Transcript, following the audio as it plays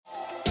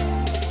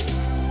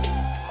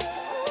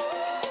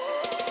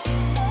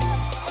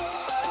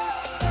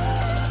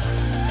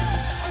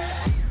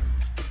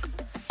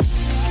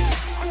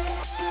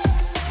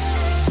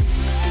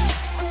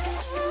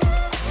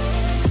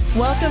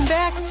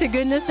Welcome back to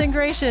Goodness and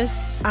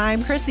Gracious.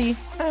 I'm Chrissy.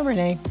 I'm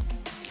Renee.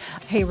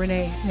 Hey,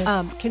 Renee.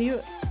 Yes. Can you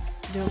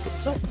do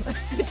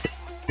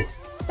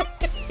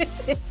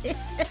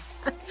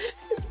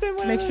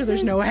Make sure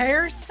there's no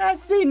hairs. I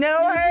see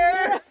no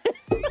hair.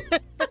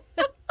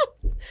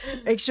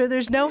 Make sure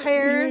there's no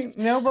hairs.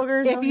 No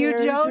boogers. If you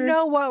don't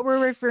know what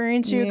we're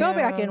referring to, go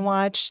back and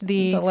watch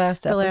the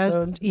last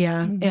episode.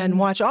 And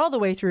watch all the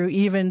way through,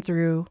 even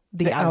through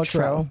the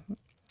outro.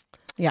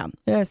 Yeah.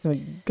 Yeah,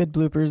 some good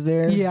bloopers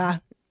there. Yeah.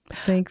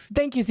 Thanks.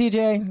 Thank you,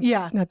 CJ.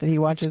 Yeah. Not that he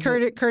watches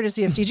it.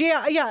 Courtesy of CG.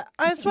 Yeah,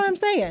 that's what I'm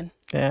saying.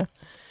 Yeah.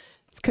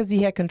 It's because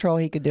he had control.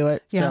 He could do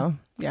it. Yeah. So.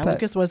 Yeah,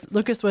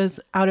 Lucas was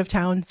out of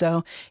town,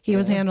 so he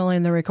was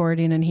handling the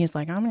recording, and he's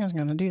like, I'm just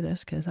going to do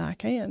this because I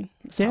can.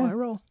 That's how I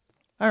roll.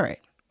 All right.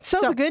 So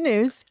the good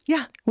news.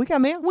 Yeah. We got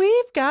mail.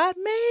 We've got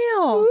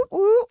mail. Woo,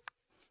 woo.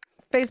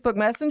 Facebook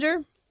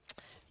Messenger.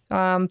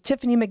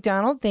 Tiffany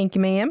McDonald. Thank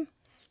you, ma'am.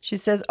 She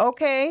says,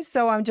 okay,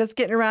 so I'm just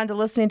getting around to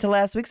listening to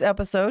last week's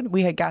episode.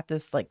 We had got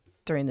this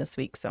during this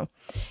week. So,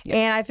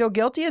 and I feel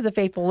guilty as a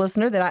faithful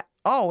listener that I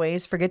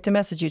always forget to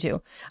message you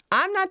to.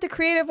 I'm not the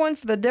creative one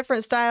for the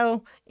different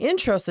style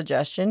intro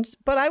suggestions,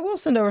 but I will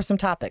send over some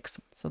topics.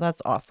 So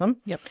that's awesome.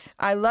 Yep.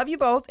 I love you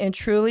both and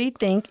truly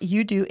think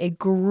you do a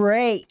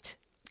great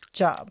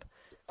job.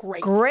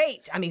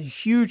 Great. I mean,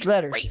 huge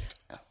letters. Great.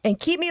 And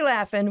keep me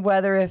laughing,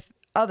 whether if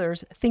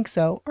others think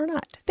so or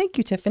not. Thank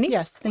you, Tiffany.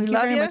 Yes, thank you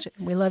very much.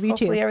 We love you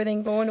too. Hopefully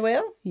everything going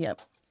well. Yep.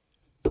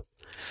 All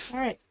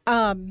right.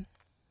 I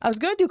was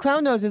going to do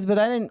clown noses, but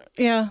I didn't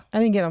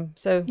get them.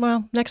 So,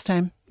 well, next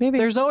time. Maybe.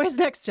 There's always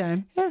next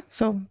time. Yeah.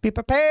 So be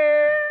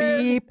prepared.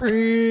 Be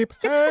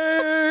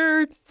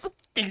prepared.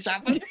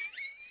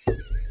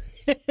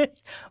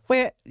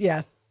 Wait,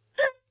 yeah.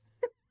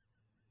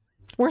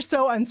 We're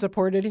so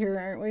unsupported here,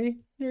 aren't we?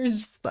 You're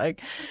just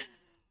like,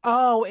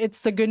 oh, it's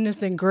the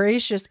Goodness and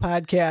Gracious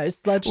podcast.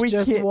 Let's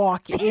just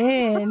walk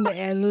in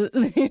and...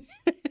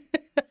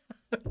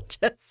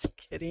 Just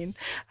kidding.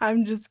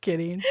 I'm just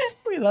kidding.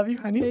 We love you,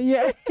 honey.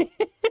 Yeah.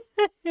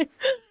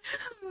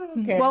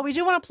 Okay. Well, we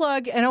do want to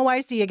plug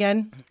NOYC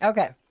again.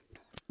 Okay.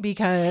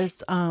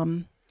 Because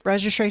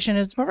registration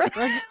is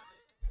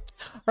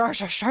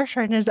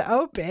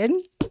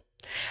open.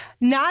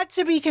 Not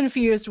to be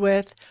confused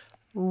with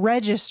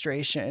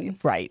registration.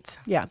 Right.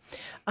 Yeah.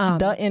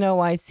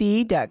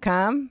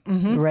 TheNOYC.com.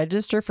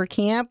 Register for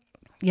camp.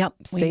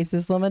 Yep. Space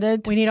is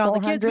limited. We need all the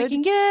kids we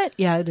can get.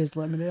 Yeah, it is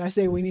limited. I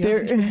say we need all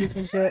the kids we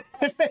can get.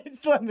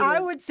 It's limited.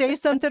 I would say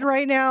something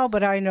right now,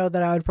 but I know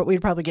that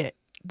we'd probably get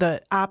the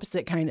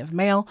opposite kind of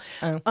mail.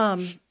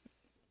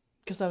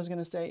 Because I was going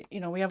to say,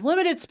 we have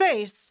limited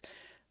space,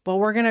 but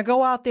we're going to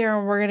go out there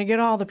and we're going to get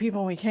all the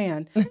people we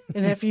can.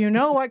 And if you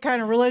know what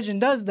kind of religion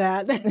does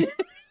that, then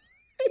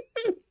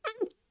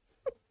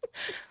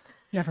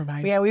never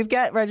mind. Yeah, we've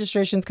got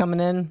registrations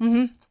coming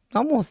in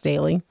almost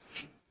daily.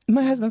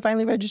 My husband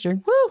finally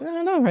registered. Woo. I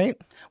don't know, right?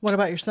 What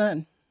about your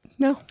son?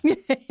 No.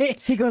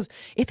 He goes,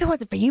 if it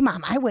wasn't for you,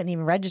 Mom, I wouldn't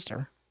even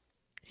register.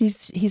 He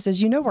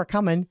says, we're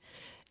coming.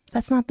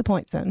 That's not the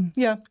point, son.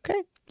 Yeah.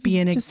 Okay. Be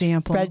an Just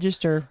example.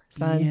 Register,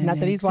 son. Not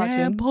that he's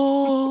watching.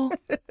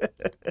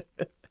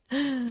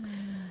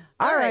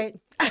 All right.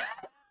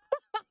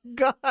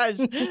 Gosh.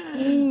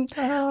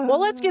 Well,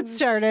 let's get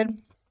started.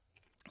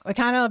 I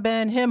kind of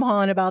been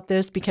him-hawing about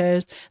this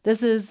because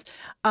this is,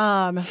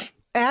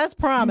 as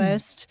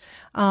promised,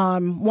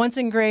 Once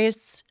in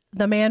Grace,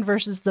 The Man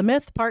versus the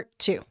Myth, Part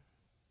 2.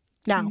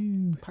 Now,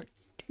 Part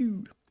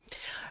 2.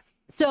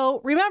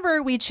 So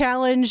remember, we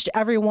challenged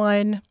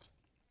everyone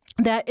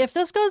that if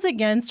this goes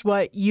against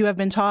what you have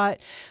been taught,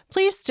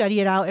 please study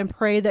it out and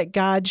pray that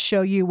God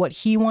show you what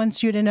he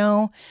wants you to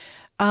know,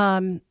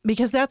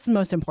 because that's the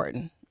most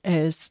important,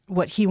 is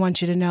what he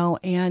wants you to know.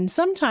 And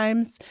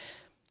sometimes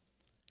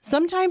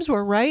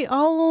we're right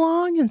all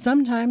along and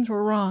sometimes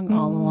we're wrong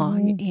all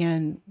along.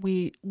 And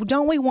we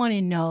want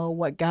to know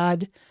what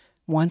God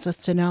wants us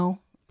to know?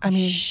 I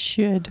mean, we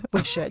should.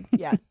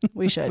 Yeah,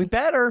 we should. We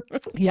better.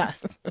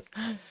 Yes.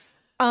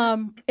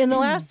 In the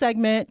last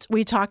segment,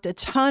 we talked a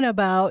ton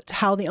about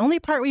how the only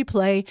part we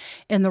play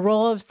in the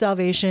role of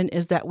salvation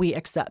is that we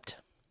accept.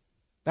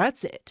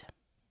 That's it.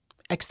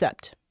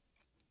 Accept.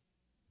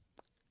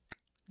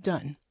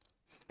 Done.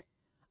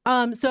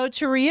 So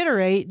to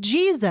reiterate,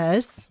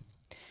 Jesus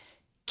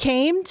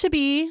came to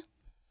be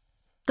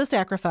the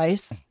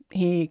sacrifice.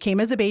 He came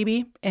as a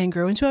baby and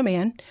grew into a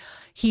man.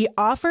 He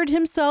offered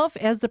himself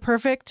as the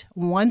perfect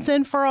once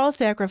and for all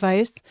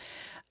sacrifice,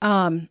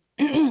 and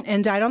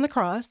died on the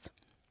cross.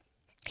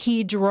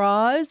 He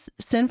draws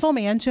sinful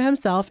man to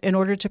himself in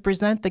order to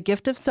present the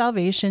gift of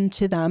salvation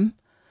to them.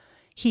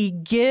 He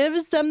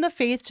gives them the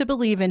faith to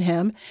believe in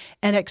him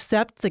and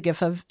accept the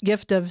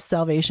gift of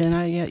salvation.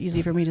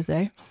 Easy for me to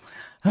say.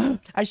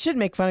 I should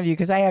make fun of you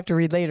because I have to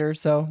read later,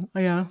 so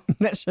yeah,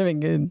 that should be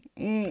good.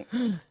 Anyway.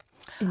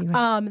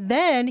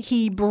 Then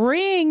he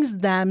brings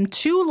them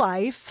to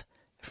life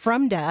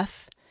from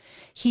death.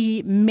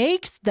 He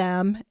makes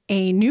them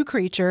a new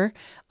creature,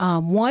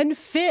 one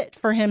fit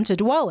for him to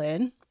dwell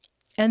in,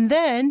 and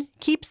then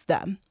keeps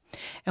them.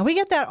 And we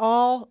get that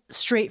all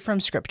straight from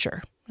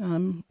Scripture.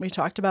 We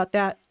talked about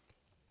that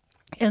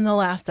in the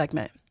last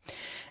segment.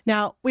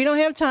 Now, we don't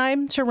have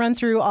time to run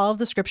through all of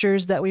the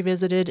scriptures that we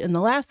visited in the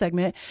last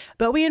segment,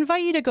 but we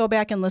invite you to go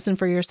back and listen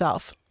for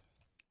yourself.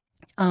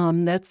 All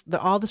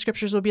the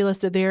scriptures will be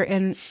listed there,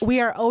 and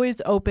we are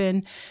always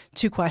open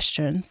to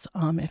questions.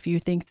 If you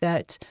think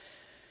that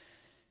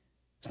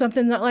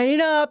something's not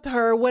lining up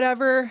or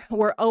whatever,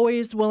 we're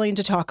always willing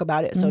to talk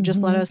about it. So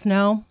just let us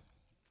know.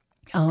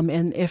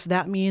 And if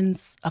that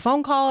means a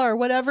phone call or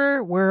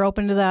whatever, we're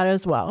open to that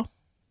as well.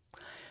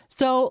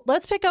 So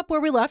let's pick up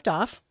where we left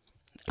off.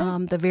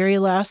 The very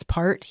last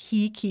part,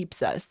 he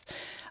keeps us.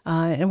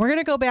 And we're going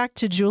to go back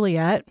to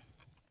Juliet.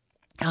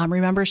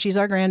 Remember, she's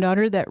our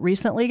granddaughter that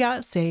recently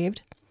got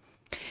saved.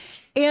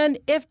 And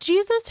if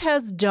Jesus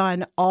has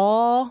done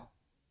all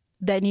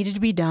that needed to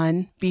be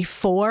done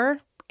before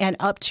and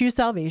up to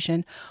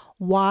salvation,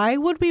 why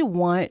would we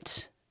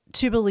want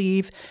to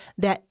believe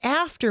that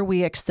after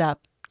we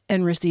accept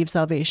and receive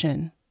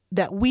salvation,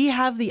 that we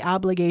have the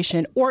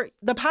obligation or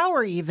the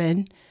power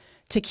even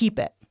to keep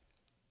it?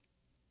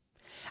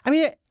 I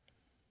mean,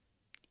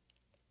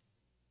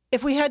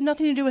 if we had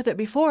nothing to do with it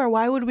before,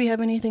 why would we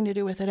have anything to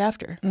do with it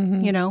after?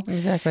 You know?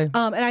 Exactly.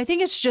 And I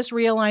think it's just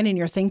realigning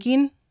your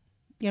thinking.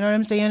 You know what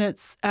I'm saying?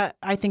 It's,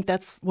 I think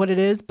that's what it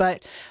is.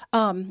 But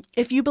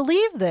if you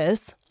believe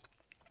this,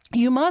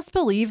 you must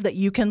believe that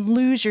you can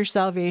lose your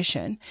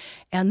salvation.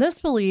 And this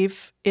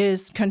belief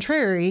is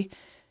contrary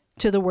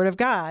to the Word of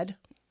God.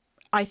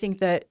 I think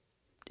that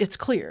it's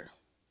clear.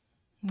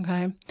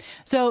 Okay?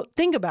 So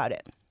think about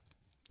it.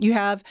 You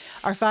have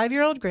our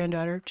 5-year-old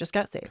granddaughter just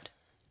got saved.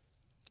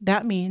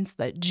 That means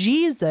that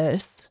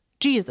Jesus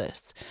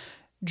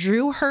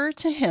drew her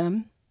to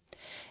him,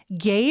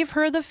 gave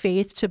her the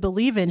faith to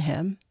believe in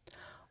him,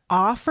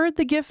 offered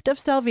the gift of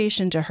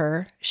salvation to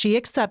her, she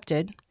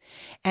accepted,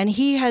 and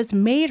he has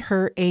made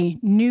her a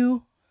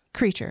new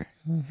creature.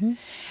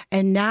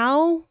 And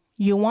now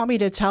you want me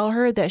to tell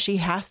her that she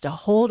has to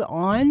hold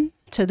on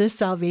to this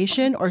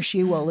salvation or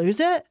she will lose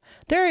it?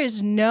 There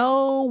is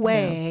no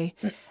way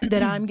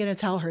that I'm going to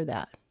tell her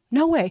that.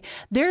 No way.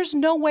 There's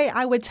no way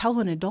I would tell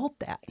an adult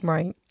that.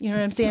 Right. You know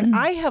what I'm saying?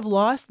 I have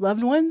lost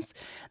loved ones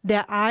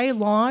that I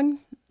long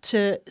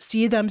to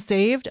see them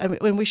saved. I mean,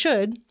 and we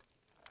should.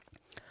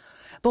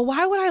 But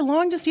why would I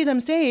long to see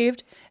them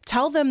saved?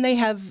 Tell them they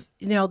have,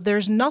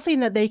 there's nothing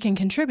that they can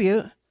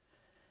contribute,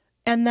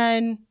 and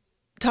then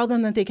tell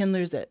them that they can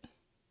lose it.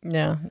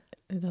 Yeah.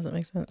 It doesn't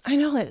make sense. I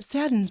know, it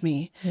saddens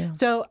me. Yeah.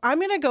 So I'm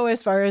going to go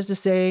as far as to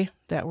say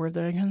that word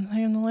that I can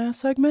say in the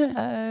last segment.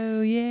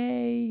 Oh,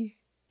 yay.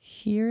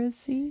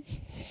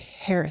 Heresy?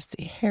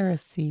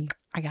 Heresy.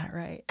 I got it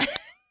right.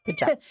 Good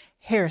job.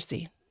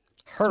 Heresy.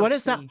 That's what it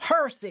sounds.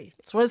 Heresy.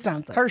 That's what it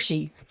sounds like.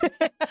 Hershey.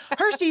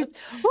 Hershey's.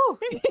 Woo,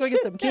 let's go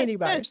get some candy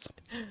bars.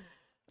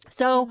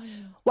 So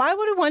why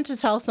would we want to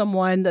tell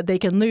someone that they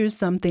can lose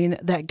something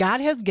that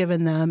God has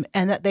given them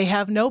and that they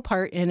have no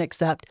part in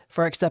except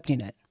for accepting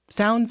it?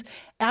 Sounds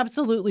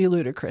absolutely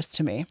ludicrous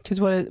to me.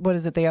 Because what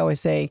is it they always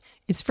say?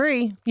 It's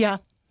free. Yeah.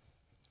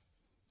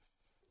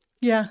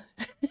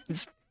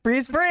 It's free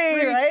is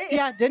free, right?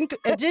 Yeah. It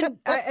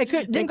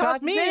didn't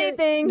cost me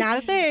anything.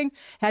 Not a thing.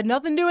 Had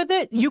nothing to do with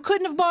it. You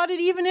couldn't have bought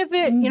it even if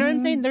it, you know what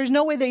I'm saying? There's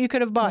no way that you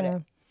could have bought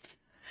it.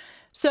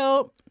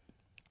 So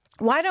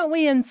why don't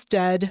we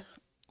instead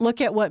look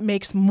at what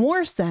makes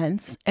more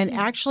sense and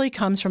actually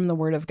comes from the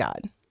Word of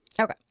God?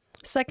 Okay.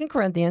 2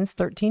 Corinthians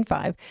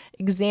 13:5,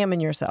 examine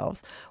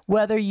yourselves,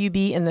 whether you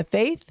be in the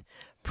faith,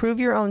 prove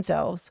your own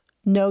selves.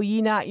 Know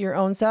ye not your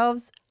own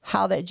selves,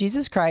 how that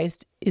Jesus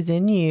Christ is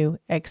in you,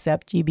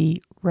 except ye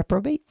be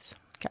reprobates.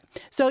 Okay.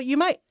 So you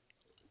might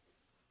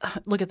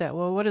look at that.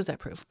 Well, what does that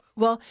prove?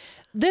 Well,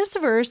 this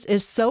verse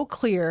is so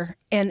clear,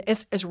 and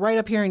it's right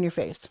up here in your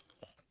face.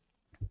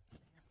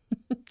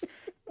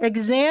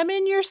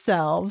 Examine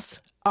yourselves.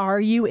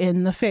 Are you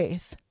in the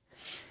faith?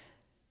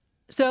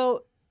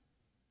 So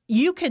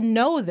you can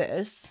know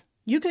this.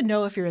 You can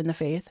know if you're in the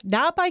faith,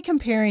 not by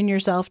comparing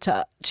yourself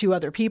to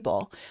other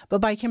people, but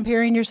by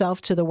comparing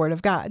yourself to the Word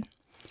of God.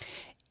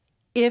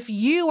 If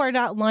you are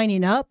not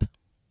lining up,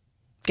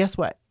 guess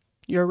what?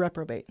 You're a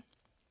reprobate,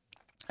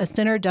 a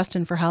sinner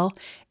destined for hell,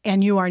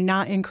 and you are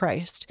not in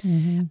Christ.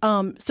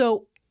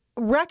 So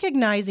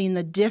recognizing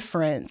the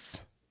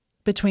difference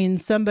between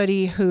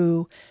somebody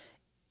who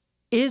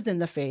is in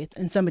the faith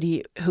and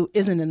somebody who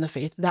isn't in the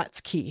faith,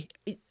 that's key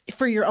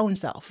for your own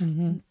self,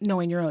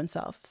 knowing your own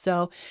self.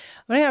 So I'm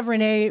going to have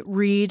Renee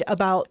read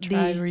about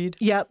the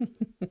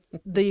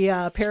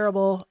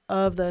parable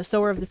of the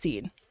sower of the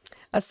seed.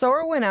 A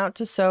sower went out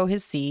to sow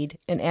his seed,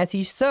 and as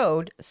he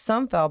sowed,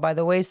 some fell by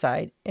the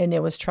wayside, and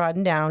it was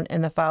trodden down,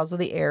 and the fowls of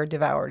the air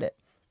devoured it.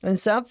 And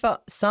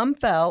some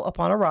fell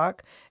upon a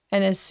rock,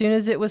 and as soon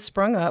as it was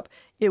sprung up,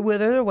 it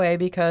withered away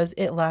because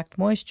it lacked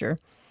moisture.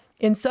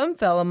 And some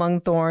fell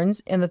among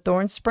thorns, and the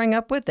thorns sprang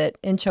up with it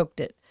and choked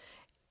it.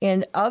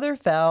 And other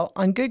fell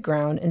on good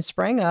ground and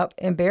sprang up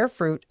and bare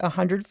fruit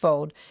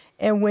 100-fold.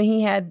 And when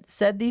he had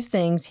said these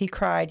things, he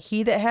cried,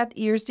 He that hath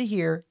ears to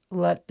hear,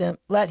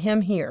 let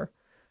him hear.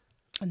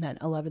 And then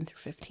 11 through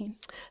 15.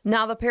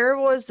 Now the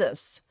parable is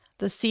this.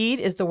 The seed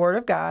is the word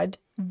of God.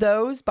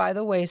 Those by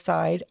the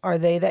wayside are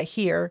they that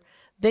hear.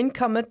 Then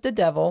cometh the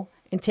devil,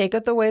 and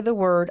taketh away the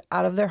word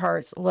out of their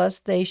hearts,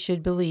 lest they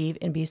should believe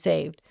and be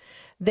saved.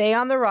 They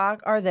on the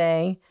rock are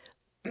they,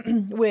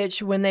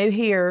 which, when they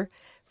hear,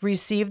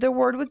 receive the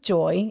word with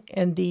joy,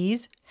 and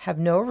these have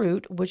no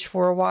root, which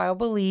for a while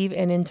believe,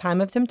 and in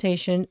time of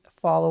temptation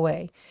fall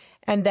away.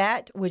 And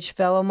that which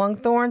fell among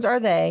thorns are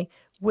they,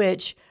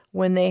 which,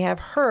 when they have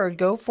heard,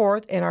 go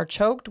forth and are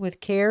choked with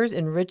cares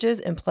and riches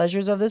and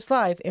pleasures of this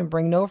life, and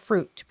bring no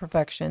fruit to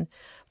perfection.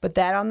 But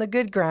that on the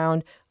good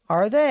ground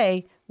are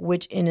they,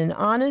 which in an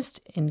honest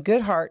and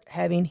good heart,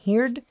 having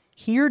heard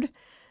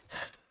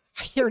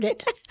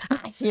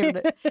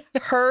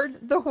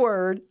the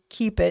word,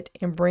 keep it,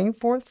 and bring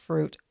forth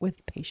fruit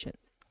with patience.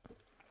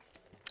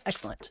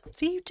 Excellent.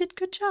 See, you did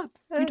good job.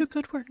 You do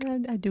good work.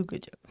 I do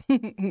good job.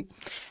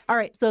 All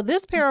right. So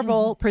this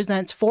parable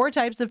presents 4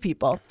 types of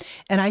people,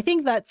 and I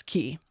think that's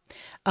key.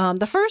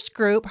 The first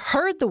group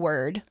heard the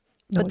word,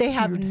 but they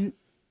have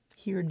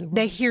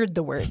they heard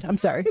the word. I'm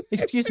sorry.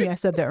 Excuse me. I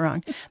said that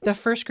wrong. The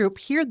first group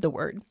heard the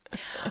word,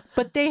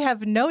 but they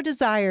have no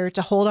desire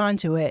to hold on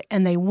to it,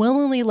 and they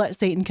willingly let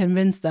Satan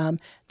convince them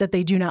that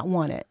they do not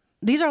want it.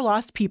 These are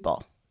lost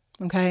people.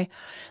 Okay.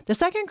 The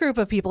second group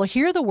of people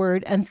hear the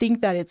word and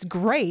think that it's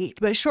great,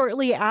 but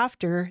shortly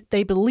after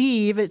they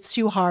believe it's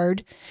too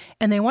hard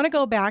and they want to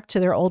go back to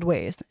their old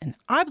ways. And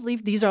I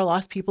believe these are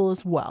lost people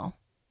as well.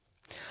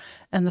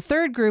 And the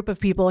third group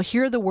of people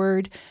hear the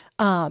word,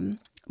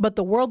 but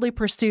the worldly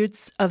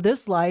pursuits of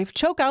this life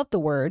choke out the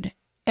word,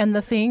 and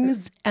the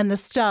things and the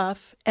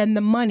stuff and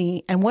the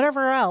money and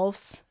whatever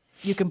else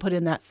you can put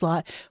in that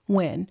slot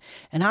win.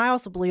 And I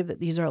also believe that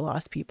these are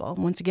lost people.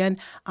 Once again,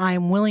 I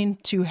am willing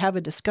to have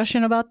a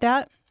discussion about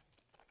that.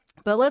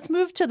 But let's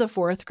move to the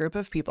fourth group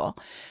of people.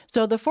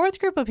 So the fourth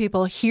group of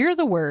people hear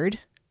the word.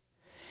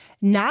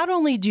 Not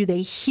only do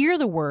they hear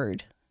the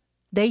word,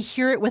 they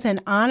hear it with an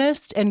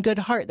honest and good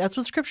heart. That's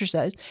what Scripture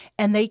says.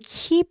 And they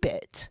keep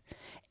it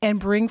and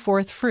bring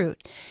forth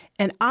fruit.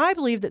 And I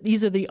believe that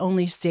these are the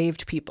only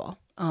saved people.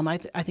 I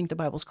think the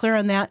Bible's clear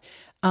on that.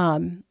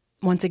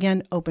 Once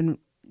again, open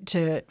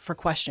for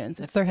questions.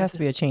 If there has to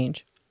be a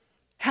change.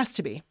 Has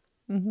to be.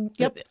 Mm-hmm.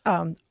 Yep.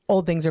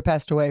 Old things are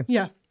passed away.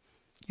 Yeah.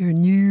 You're a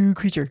new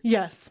creature.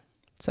 Yes.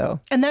 So.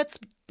 And that's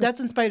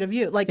in spite of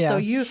you. Like, so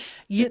you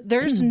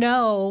there's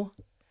no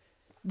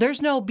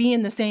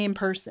being the same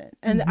person.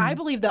 And I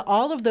believe that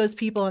all of those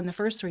people in the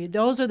first 3,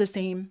 those are the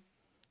same.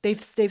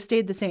 They've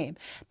stayed the same.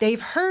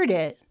 They've heard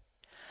it,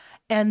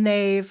 and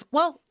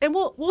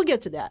we'll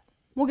get to that.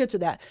 We'll get to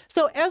that.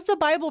 So as the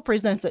Bible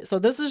presents it, so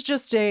this isn't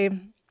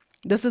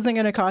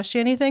going to cost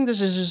you anything.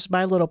 This is just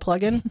my little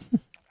plug-in.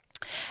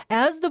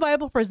 As the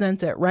Bible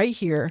presents it right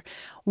here,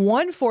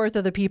 1/4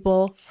 of the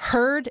people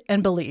heard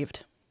and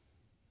believed.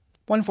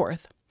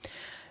 1/4.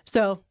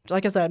 So,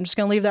 like I said, I'm just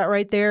going to leave that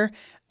right there.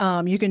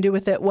 You can do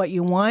with it what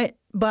you want.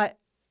 But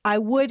I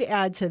would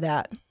add to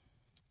that,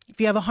 if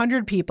you have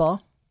 100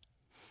 people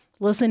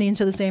listening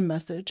to the same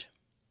message,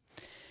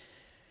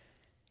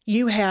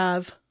 you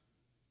have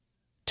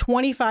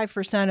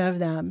 25% of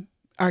them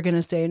are going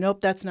to say,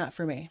 nope, that's not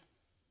for me.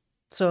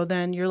 So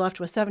then you're left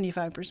with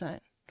 75%.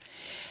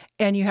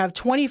 And you have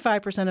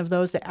 25% of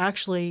those that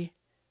actually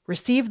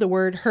received the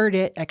word, heard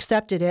it,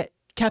 accepted it,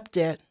 kept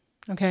it.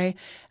 Okay.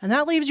 And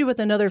that leaves you with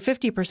another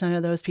 50%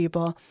 of those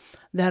people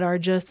that are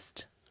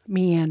just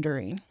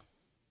meandering.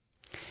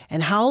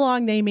 And how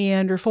long they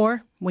meander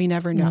for, we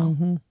never know.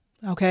 Mm-hmm.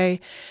 Okay.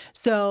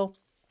 So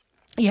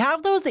you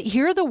have those that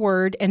hear the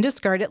word and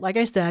discard it, like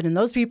I said, and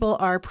those people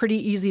are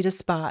pretty easy to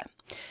spot.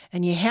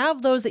 And you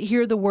have those that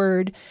hear the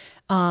word,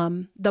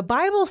 the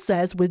Bible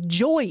says with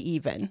joy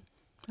even,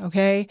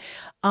 okay?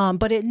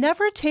 But it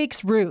never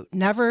takes root,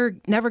 never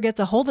gets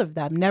a hold of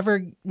them,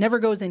 never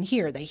goes in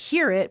here. They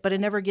hear it, but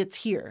it never gets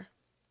here.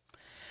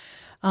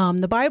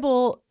 The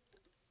Bible,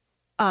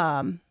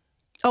 then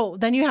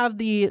you have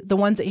the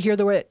ones that hear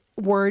the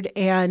word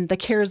and the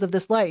cares of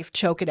this life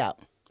choke it out,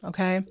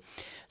 okay?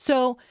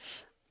 So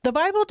the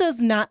Bible does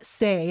not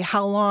say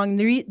how long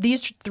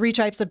these 3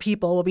 types of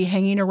people will be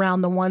hanging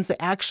around the ones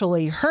that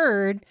actually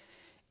heard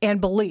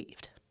and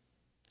believed.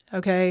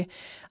 Okay.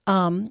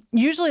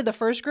 Usually the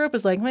first group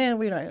is like, man,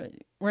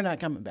 we're not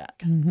coming back,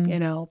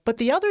 mm-hmm. But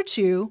the other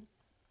 2,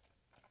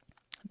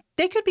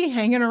 they could be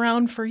hanging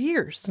around for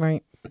years.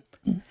 Right.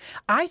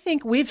 I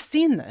think we've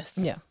seen this.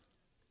 Yeah.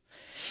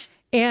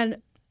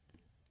 And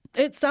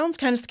it sounds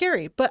kind of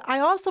scary, but I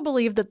also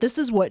believe that this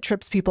is what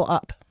trips people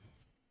up.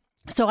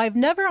 So I've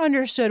never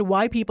understood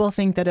why people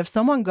think that if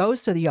someone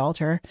goes to the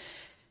altar,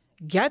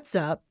 gets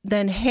up,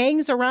 then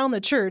hangs around the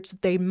church,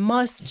 they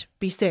must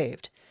be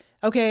saved.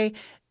 Okay,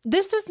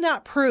 this is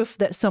not proof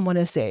that someone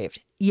is saved.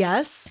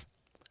 Yes,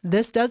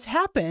 this does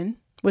happen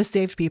with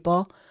saved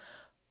people,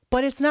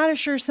 but it's not a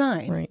sure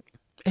sign. Right.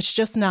 It's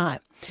just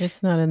not.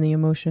 It's not in the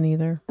emotion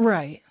either.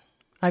 Right.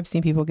 I've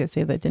seen people get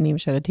saved that didn't even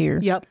shed a tear.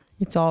 Yep.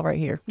 It's all right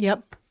here.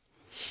 Yep.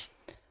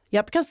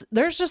 Yep, because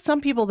there's just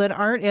some people that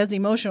aren't as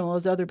emotional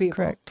as other people.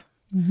 Correct.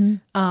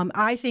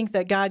 I think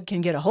that God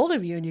can get a hold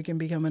of you and you can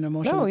become an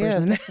emotional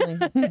person.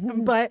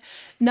 Definitely. But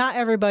not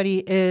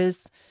everybody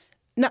is,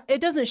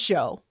 it doesn't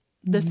show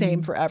the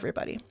same for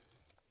everybody.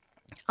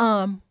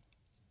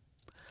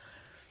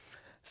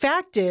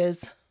 Fact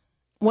is,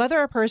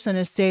 whether a person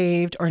is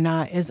saved or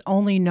not is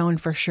only known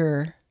for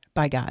sure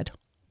by God.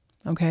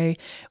 Okay?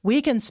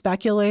 We can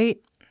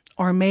speculate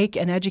or make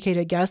an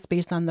educated guess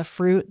based on the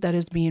fruit that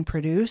is being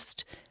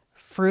produced.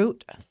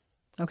 Fruit.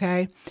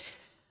 Okay?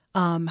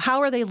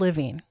 How are they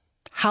living?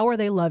 How are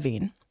they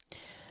loving?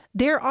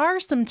 There are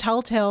some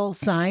telltale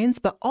signs,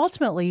 but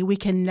ultimately we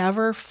can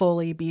never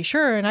fully be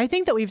sure. And I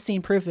think that we've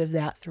seen proof of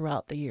that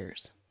throughout the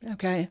years.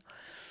 Okay.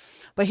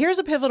 But here's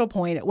a pivotal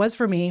point. It was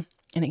for me,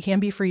 and it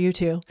can be for you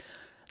too.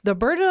 The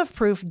burden of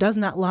proof does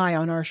not lie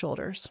on our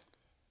shoulders.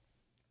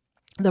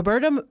 The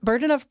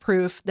burden of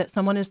proof that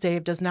someone is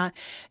saved does not,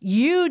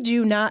 you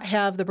do not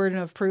have the burden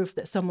of proof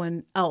that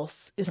someone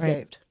else is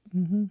saved.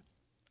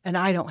 And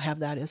I don't have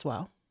that as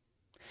well.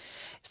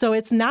 So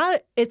it's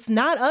not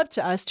up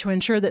to us to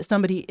ensure that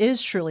somebody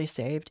is truly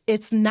saved.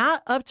 It's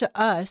not up to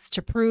us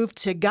to prove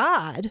to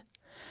God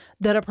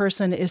that a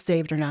person is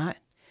saved or not.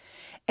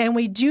 And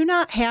we do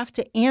not have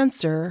to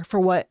answer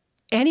for what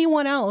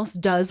anyone else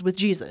does with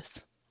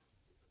Jesus.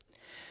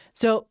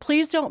 So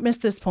please don't miss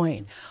this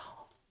point.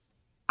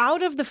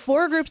 Out of the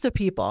 4 groups of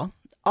people,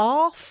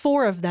 all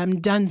 4 of them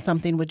done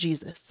something with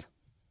Jesus.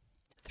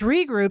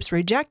 3 groups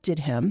rejected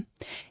him,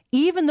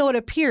 even though it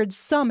appeared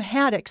some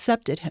had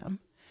accepted him.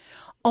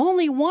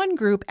 Only 1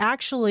 group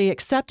actually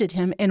accepted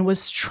him and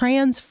was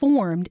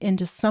transformed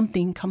into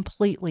something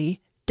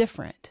completely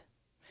different.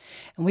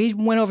 And we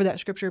went over that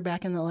scripture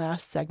back in the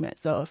last segment.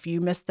 So if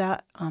you missed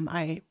that,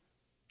 I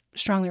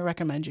strongly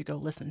recommend you go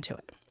listen to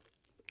it.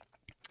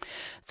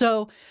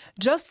 So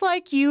just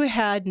like you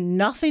had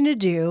nothing to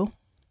do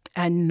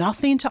and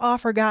nothing to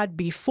offer God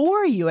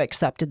before you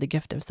accepted the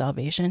gift of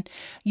salvation,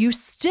 you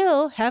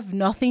still have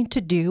nothing to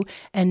do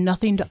and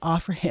nothing to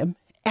offer him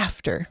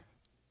after.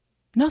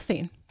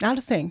 Nothing, not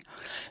a thing.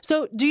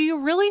 So do you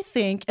really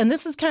think, and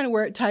this is kind of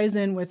where it ties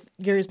in with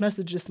Gary's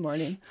message this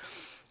morning,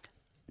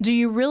 do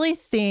you really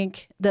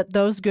think that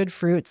those good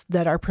fruits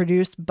that are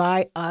produced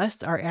by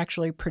us are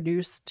actually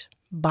produced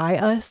by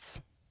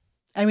us?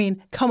 I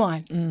mean, come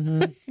on.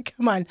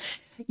 Come on.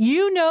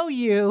 You know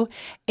you,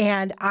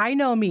 and I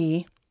know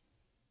me.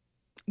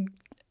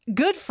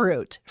 Good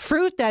fruit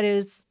that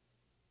is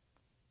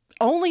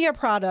only a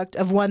product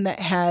of one that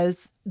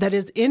has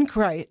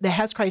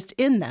Christ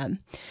in them,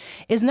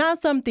 is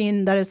not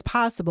something that is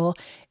possible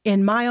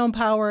in my own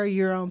power,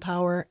 your own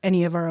power,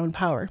 any of our own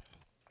power.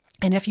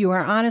 And if you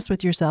are honest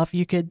with yourself,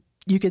 you could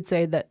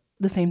say that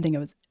the same thing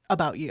was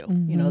about you,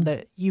 you know,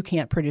 that you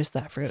can't produce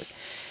that fruit.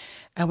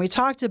 And we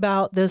talked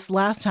about this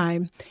last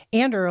time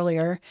and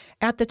earlier.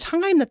 At the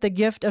time that the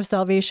gift of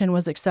salvation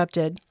was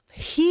accepted,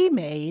 he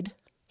made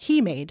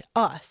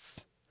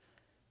us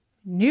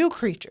new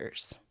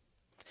creatures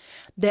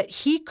that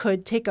he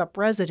could take up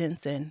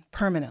residence in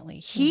permanently.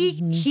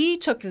 He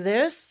took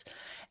this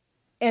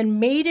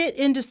and made it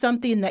into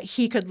something that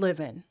he could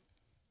live in.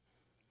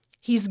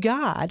 He's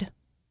God.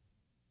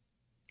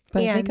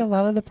 But I think a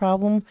lot of the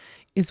problem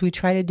is we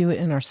try to do it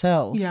in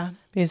ourselves. Yeah.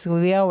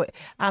 Basically,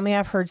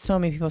 I've heard so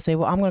many people say,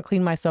 well, I'm going to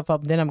clean myself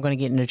up, then I'm going to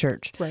get into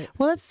church. Right.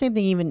 Well, that's the same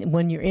thing even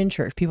when you're in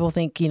church. People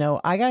think,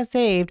 I got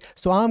saved,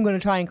 so I'm going to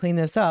try and clean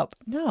this up.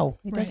 No,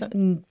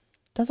 it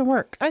doesn't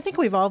work. I think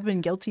we've all been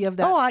guilty of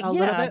that a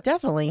little bit.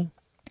 Definitely.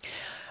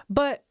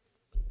 But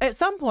at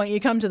some point, you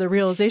come to the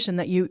realization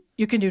that you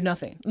can do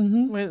nothing.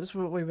 That's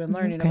what we've been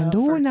learning about. You can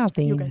do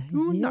nothing. You can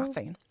do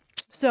nothing.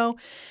 So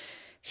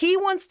he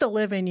wants to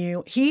live in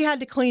you. He had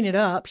to clean it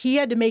up. He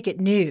had to make it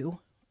new.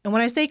 And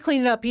when I say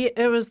clean it up,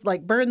 it was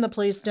like burn the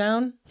place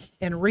down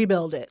and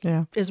rebuild it,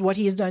 is what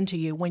he's done to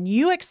you. When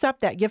you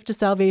accept that gift of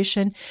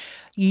salvation,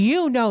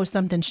 you know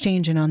something's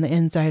changing on the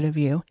inside of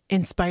you,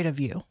 in spite of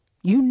you.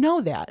 You know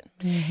that.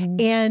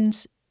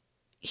 And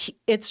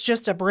it's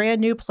just a brand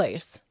new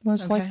place. Well,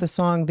 it's like the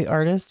song, The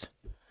Artist.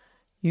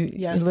 He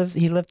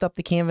lifts up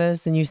the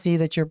canvas and you see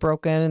that you're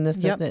broken and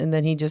this, and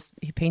then he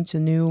paints a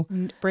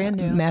brand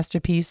new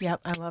masterpiece. Yep.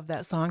 I love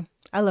that song.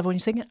 I love when you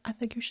sing it. I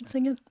think you should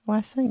sing it.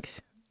 Well,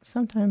 thanks.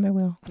 Sometime I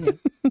will. Yeah.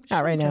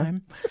 Not right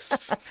now.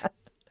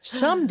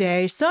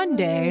 Someday. So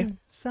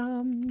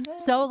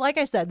like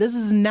I said, this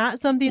is not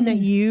something that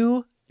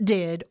you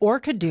did or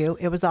could do.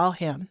 It was all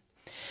him.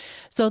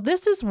 So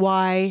this is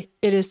why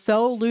it is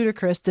so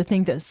ludicrous to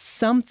think that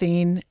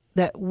something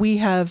that we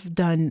have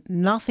done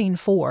nothing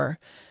for,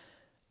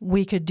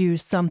 we could do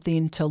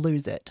something to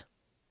lose it.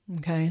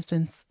 Okay,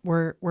 since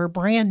we're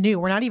brand new,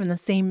 we're not even the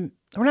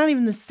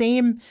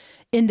same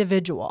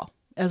individual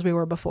as we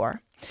were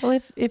before. Well,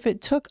 if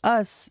it took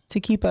us to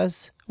keep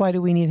us, why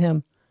do we need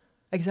him?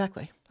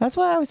 Exactly. That's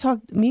why I was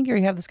me and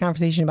Gary have this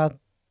conversation about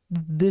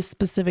this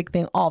specific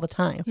thing all the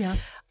time. Yeah.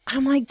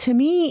 I'm like, to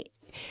me,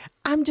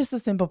 I'm just a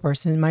simple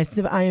person.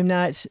 I am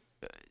not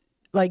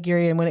like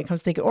Gary, and when it comes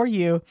to thinking, or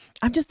you,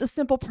 I'm just a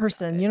simple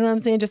person. You know what I'm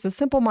saying? Just a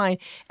simple mind.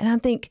 And I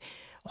think,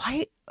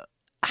 why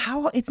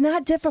how it's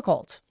not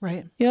difficult.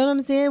 Right. You know what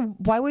I'm saying?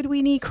 Why would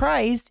we need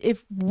Christ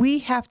if we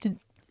have to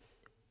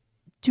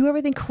do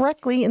everything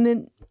correctly? And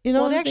then, you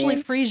know, Well, what it I'm actually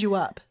saying? frees you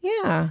up.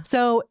 Yeah.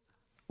 So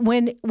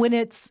when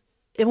it's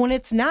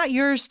not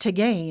yours to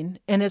gain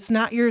and it's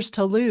not yours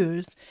to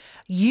lose,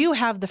 you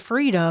have the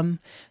freedom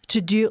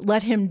to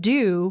let him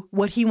do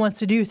what he wants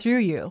to do through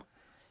you.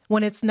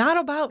 When it's not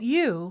about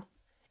you,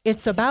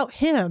 it's about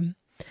him,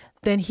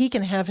 then he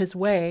can have his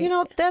way. You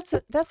know, that's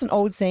an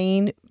old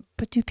saying,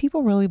 but do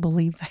people really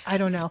believe that? I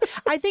don't know.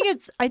 I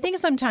think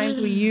sometimes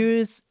we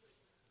use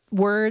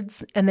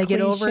words and they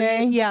get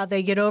Cliche.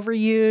 they get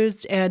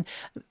overused and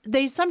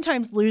they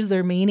sometimes lose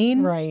their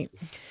meaning. Right.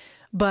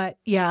 But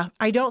yeah,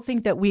 I don't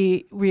think that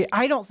we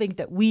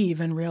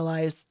even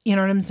realize, you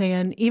know what I'm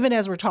saying? Even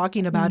as we're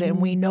talking about it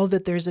and we know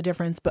that there's a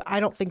difference, but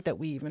I don't think that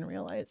we even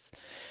realize.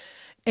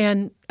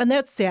 And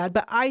that's sad,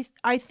 but I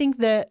think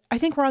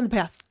we're on the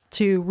path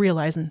to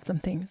realizing some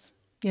things,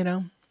 you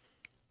know?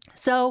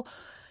 So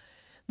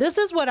this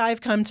is what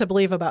I've come to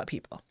believe about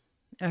people.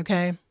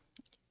 Okay.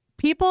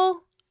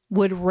 People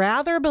would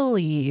rather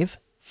believe,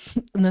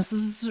 and this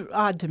is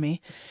odd to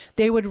me,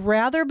 they would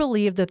rather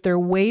believe that their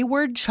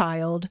wayward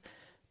child,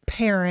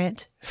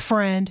 parent,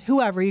 friend,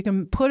 whoever, you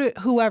can put it,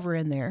 whoever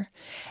in there,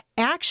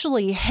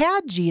 actually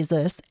had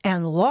Jesus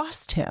and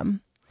lost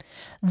him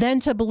than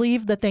to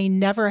believe that they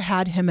never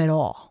had him at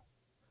all,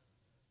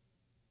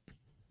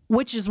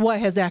 which is what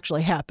has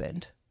actually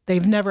happened.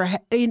 They've never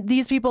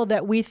these people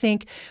that we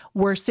think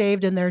were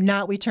saved and they're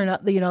not, we turn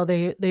out, you know,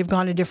 they've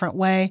gone a different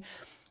way.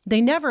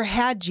 They never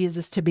had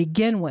Jesus to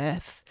begin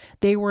with.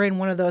 They were in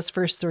one of those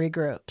first three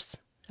groups.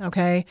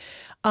 Okay.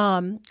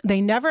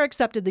 They never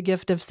accepted the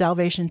gift of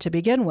salvation to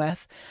begin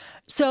with.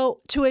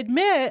 So to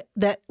admit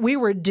that we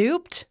were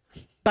duped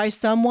by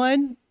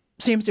someone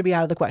seems to be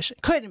out of the question.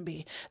 Couldn't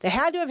be. They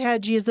had to have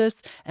had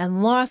Jesus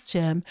and lost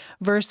him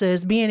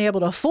versus being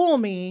able to fool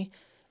me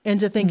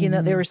into thinking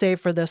that they were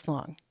saved for this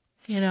long,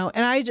 you know?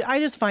 And I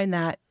just find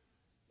that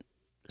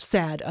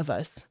sad of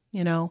us,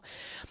 you know?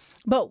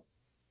 But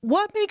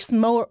what makes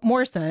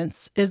more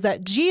sense is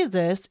that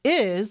Jesus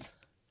is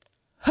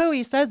who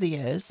he says he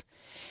is,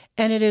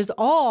 and it is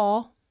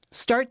all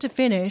start to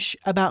finish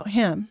about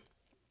him.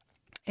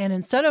 And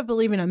instead of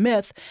believing a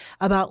myth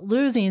about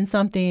losing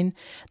something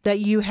that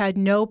you had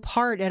no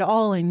part at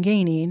all in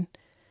gaining,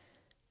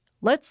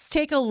 let's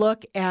take a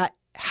look at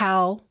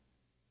how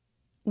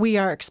we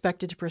are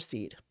expected to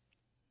proceed.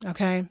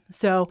 Okay?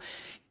 So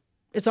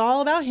it's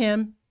all about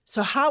him.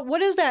 So what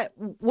does that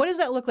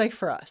look like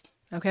for us?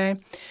 Okay?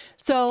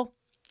 So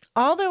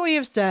all that we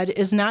have said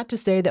is not to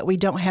say that we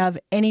don't have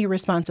any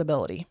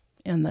responsibility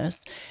in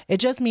this. It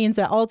just means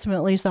that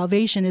ultimately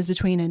salvation is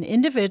between an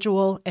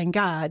individual and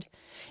God.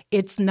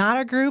 It's not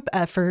a group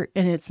effort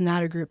and it's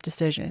not a group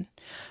decision.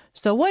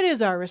 So what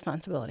is our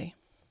responsibility?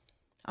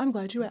 I'm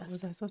glad you asked.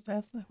 Was I supposed to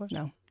ask that question?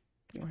 No,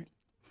 you weren't.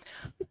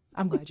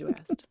 I'm glad you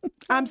asked.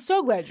 I'm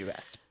so glad you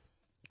asked.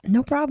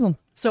 No problem.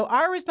 So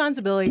our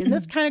responsibility, and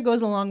this kind of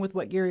goes along with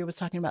what Gary was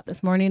talking about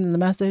this morning in the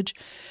message,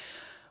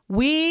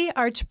 we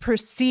are to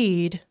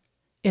proceed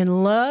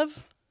in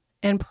love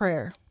and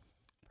prayer.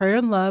 Prayer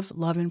and love,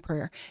 love and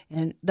prayer.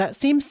 And that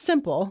seems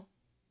simple,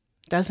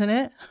 doesn't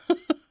it?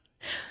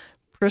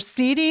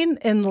 Proceeding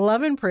in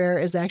love and prayer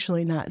is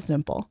actually not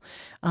simple.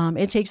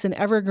 It takes an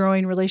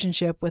ever-growing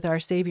relationship with our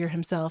Savior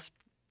himself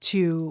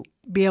to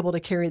be able to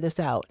carry this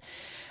out.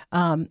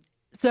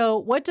 So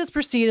what does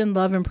proceed in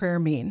love and prayer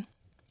mean?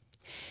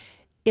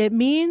 It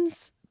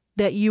means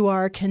that you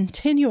are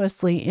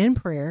continuously in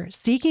prayer,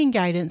 seeking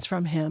guidance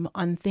from him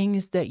on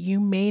things that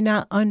you may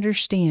not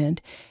understand,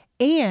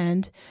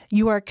 and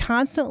you are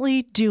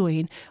constantly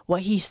doing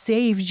what he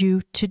saved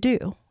you to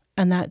do,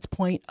 and that's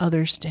point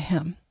others to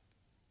him.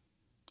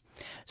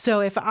 So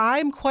if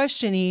I'm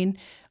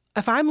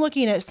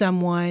looking at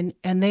someone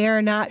and they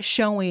are not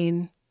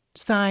showing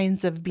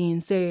signs of being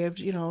saved,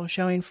 you know,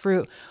 showing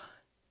fruit,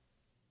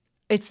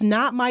 it's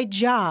not my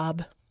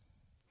job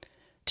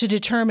to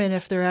determine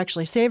if they're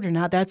actually saved or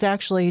not. That's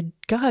actually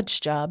God's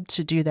job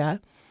to do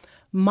that.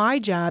 My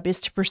job is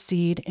to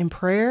proceed in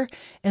prayer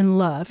and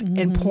love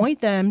and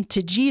point them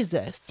to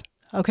Jesus.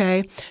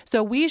 Okay.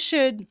 So we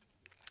should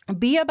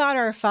be about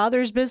our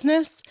Father's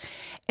business,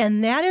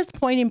 and that is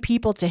pointing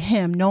people to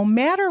him, no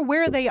matter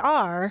where they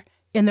are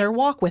in their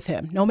walk with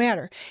him, no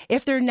matter.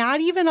 If they're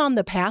not even on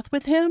the path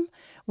with him,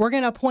 we're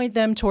going to point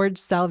them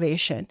towards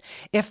salvation.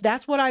 If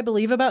that's what I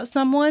believe about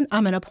someone,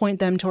 I'm going to point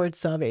them towards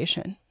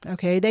salvation.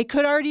 Okay. They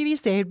could already be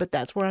saved, but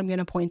that's where I'm going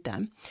to point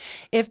them.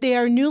 If they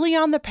are newly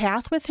on the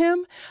path with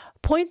him,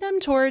 point them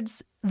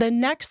towards the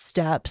next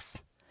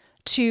steps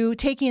to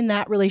taking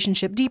that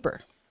relationship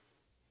deeper.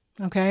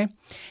 Okay.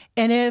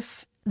 And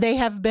if they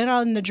have been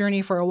on the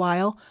journey for a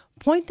while,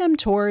 point them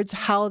towards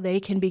how they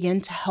can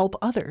begin to help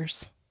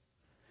others.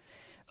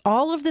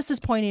 All of this is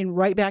pointing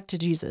right back to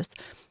Jesus.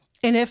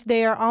 And if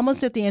they are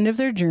almost at the end of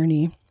their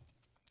journey,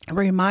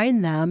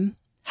 remind them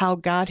how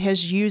God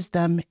has used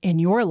them in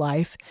your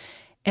life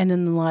and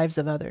in the lives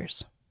of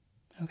others.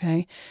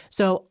 Okay.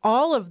 So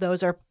all of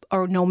those are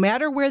or no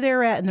matter where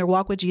they're at in their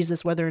walk with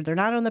Jesus, whether they're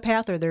not on the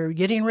path or they're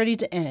getting ready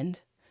to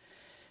end,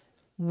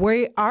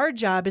 our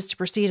job is to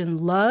proceed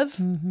in love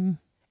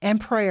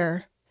and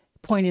prayer,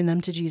 pointing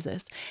them to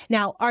Jesus.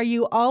 Now, are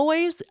you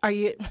going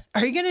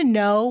to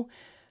know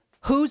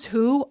who's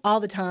who all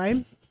the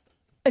time?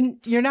 And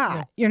you're not.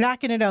 Yeah. You're not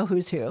going to know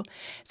who's who.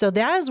 So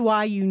that is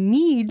why you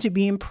need to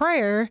be in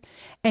prayer,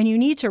 and you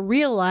need to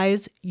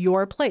realize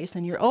your place.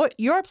 And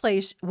your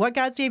place, what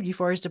God saved you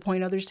for, is to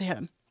point others to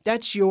him.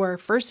 That's your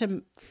first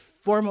and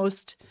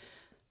foremost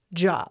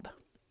job,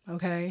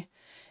 okay?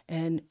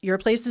 And your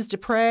place is to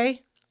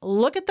pray,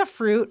 look at the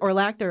fruit or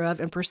lack thereof,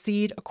 and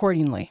proceed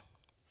accordingly.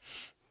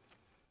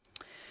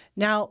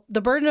 Now,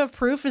 the burden of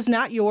proof is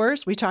not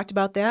yours. We talked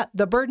about that.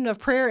 The burden of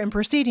prayer and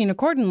proceeding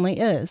accordingly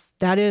is.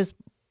 That is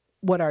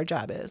what our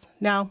job is.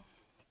 Now,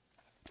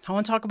 I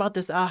want to talk about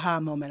this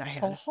aha moment I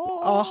had.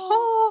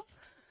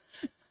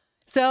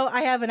 So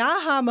I have an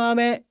aha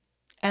moment,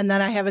 and then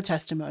I have a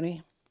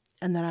testimony,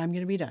 and then I'm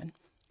going to be done.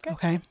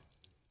 Okay?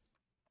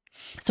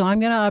 So I'm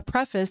going to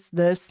preface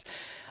this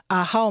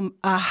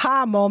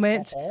aha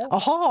moment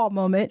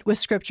with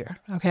scripture.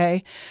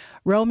 Okay?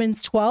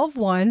 Romans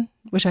 12:1,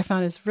 which I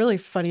found is really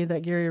funny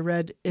that Gary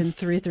read in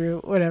 3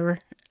 through whatever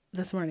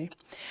this morning.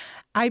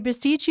 I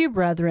beseech you,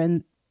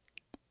 brethren,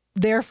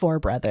 therefore,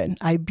 brethren,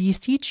 I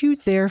beseech you,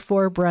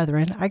 therefore,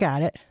 brethren, I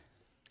got it,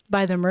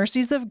 by the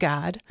mercies of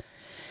God,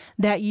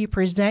 that ye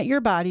present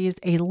your bodies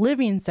a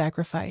living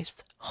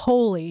sacrifice,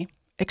 holy,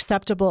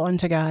 acceptable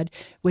unto God,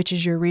 which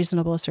is your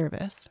reasonable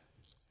service.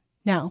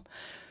 Now,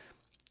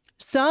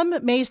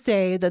 some may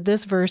say that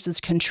this verse is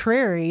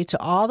contrary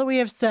to all that we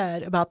have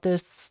said about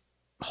this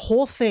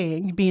whole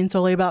thing being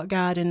solely about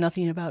God and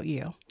nothing about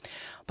you.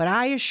 But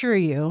I assure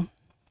you,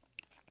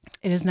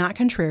 it is not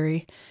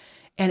contrary,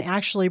 and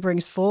actually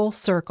brings full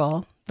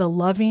circle the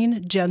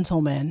loving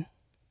gentleman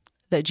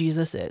that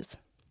Jesus is.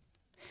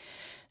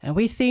 And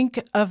we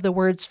think of the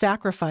word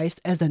sacrifice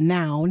as a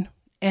noun,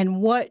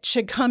 and what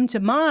should come to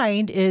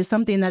mind is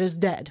something that is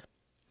dead,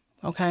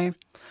 okay?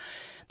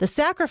 The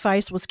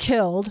sacrifice was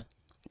killed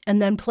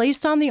and then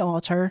placed on the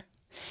altar.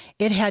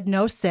 It had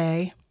no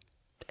say.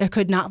 It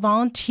could not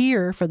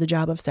volunteer for the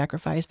job of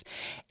sacrifice,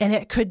 and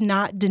it could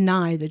not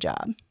deny the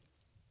job.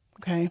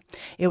 Okay,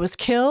 it was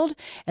killed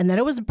and then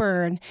it was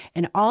burned.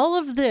 And all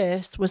of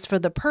this was for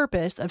the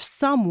purpose of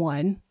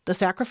someone, the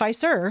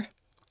sacrificer,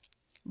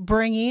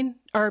 being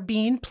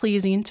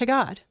pleasing to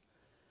God.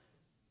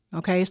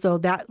 Okay, so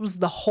that was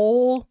the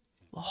whole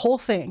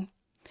thing.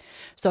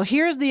 So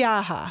here's the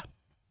aha.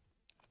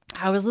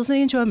 I was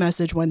listening to a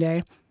message one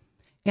day,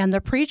 and the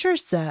preacher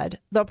said,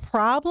 the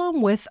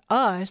problem with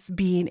us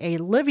being a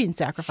living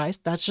sacrifice,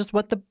 that's just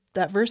what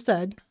that verse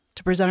said,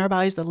 to present our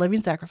bodies a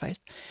living sacrifice,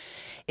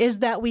 is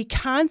that we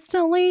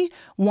constantly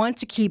want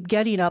to keep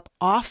getting up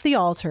off the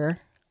altar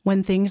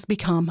when things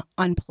become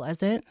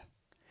unpleasant,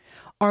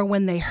 or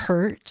when they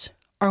hurt,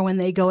 or when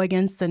they go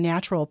against the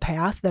natural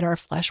path that our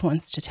flesh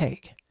wants to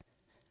take.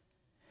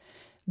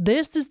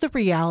 This is the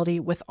reality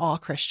with all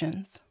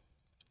Christians.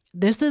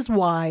 This is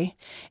why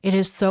it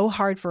is so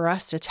hard for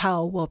us to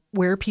tell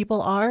where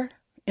people are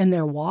in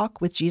their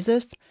walk with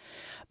Jesus,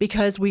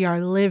 because we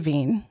are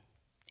living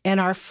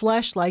and our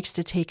flesh likes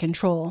to take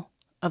control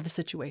of the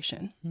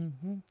situation.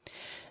 Mm-hmm.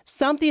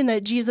 Something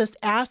that Jesus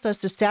asked us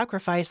to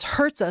sacrifice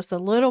hurts us a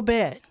little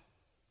bit.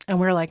 And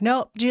we're like,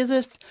 nope,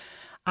 Jesus,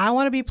 I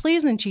want to be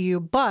pleasing to you,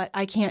 but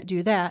I can't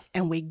do that.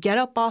 And we get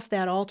up off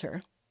that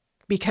altar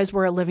because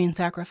we're a living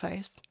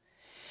sacrifice.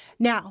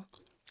 Now,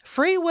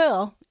 free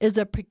will is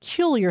a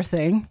peculiar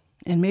thing,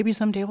 and maybe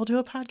someday we'll do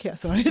a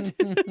podcast on it.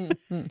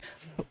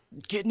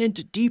 Getting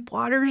into deep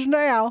waters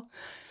now.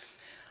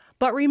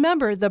 But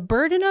remember, the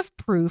burden of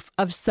proof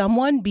of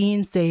someone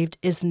being saved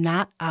is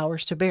not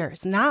ours to bear.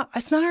 It's not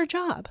our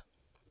job.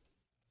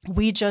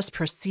 We just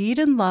proceed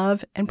in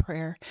love and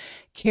prayer,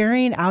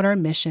 carrying out our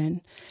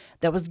mission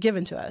that was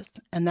given to us.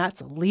 And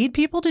that's lead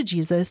people to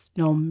Jesus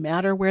no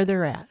matter where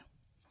they're at.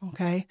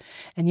 Okay?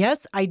 And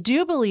yes, I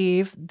do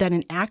believe that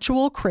an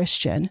actual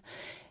Christian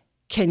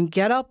can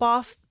get up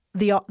off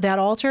that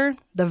altar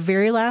the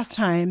very last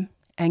time,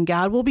 and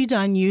God will be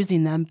done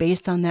using them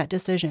based on that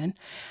decision.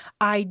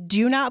 I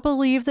do not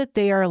believe that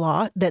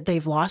that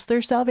they've lost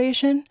their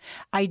salvation.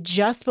 I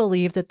just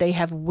believe that they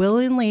have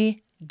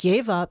willingly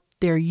gave up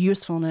their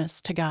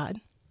usefulness to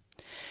God.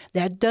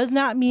 That does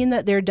not mean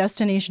that their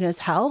destination is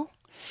hell.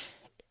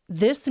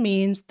 This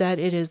means that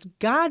it is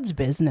God's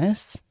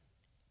business,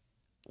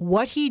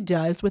 what he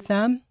does with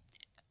them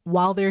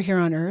while they're here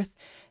on earth,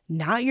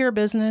 not your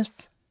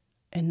business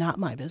and not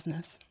my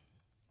business.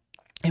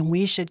 And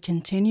we should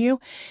continue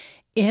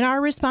in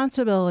our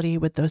responsibility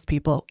with those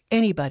people.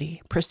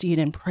 Anybody proceed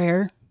in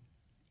prayer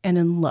and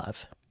in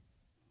love,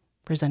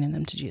 presenting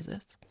them to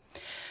Jesus.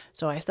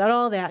 So I said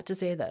all that to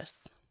say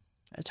this.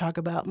 I talk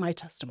about my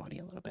testimony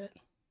a little bit.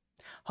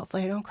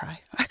 Hopefully I don't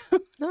cry.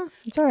 No,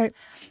 it's all right.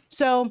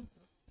 So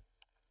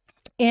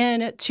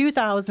in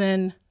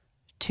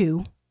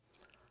 2002,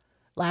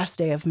 last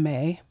day of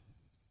May,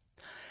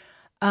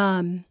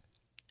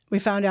 we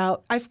found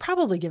out, I've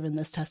probably given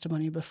this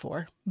testimony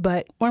before,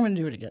 but I'm going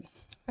to do it again.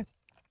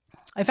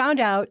 I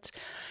found out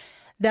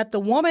that the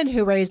woman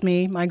who raised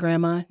me, my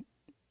grandma,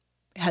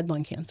 had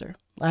lung cancer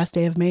last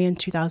day of May in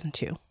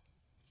 2002.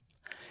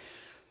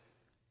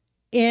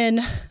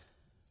 In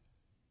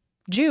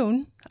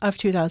June of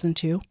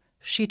 2002,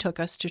 she took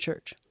us to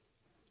church.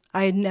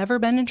 I had never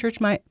been in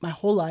church my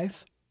whole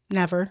life.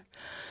 Never.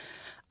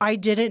 I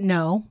didn't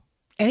know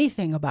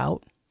anything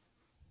about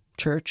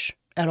church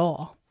at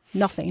all.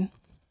 Nothing.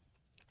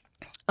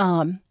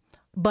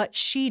 But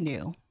she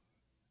knew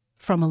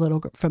from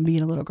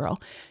being a little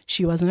girl.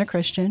 She wasn't a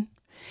Christian.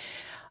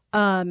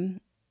 We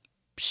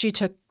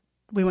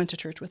went to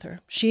church with her.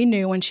 She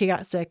knew when she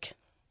got sick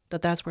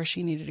that that's where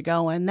she needed to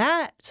go. And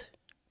that,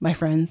 my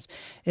friends,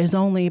 is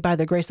only by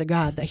the grace of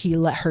God that he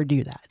let her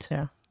do that.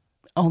 Yeah.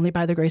 Only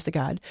by the grace of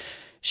God.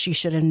 She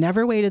should have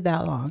never waited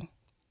that long,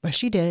 but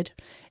she did.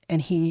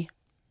 And he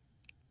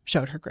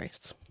showed her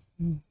grace.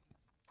 Mm.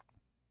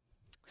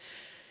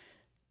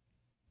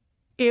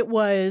 It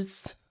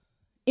was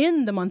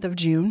in the month of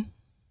June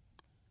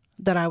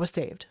that I was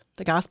saved.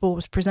 The gospel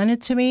was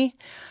presented to me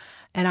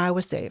and I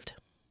was saved,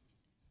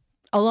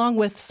 along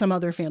with some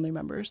other family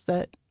members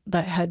that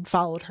had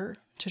followed her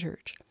to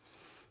church.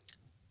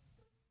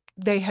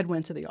 They had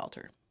went to the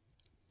altar.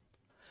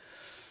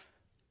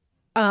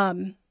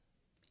 In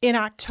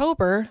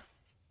October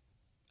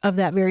of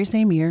that very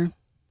same year,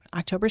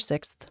 October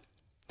 6th,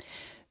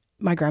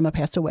 my grandma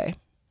passed away.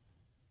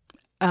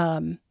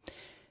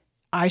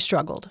 I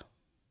struggled.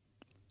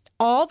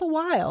 All the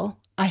while,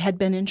 I had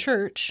been in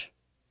church,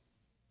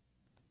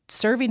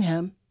 serving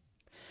him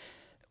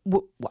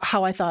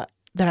how I thought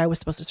that I was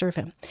supposed to serve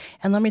him.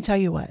 And let me tell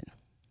you what,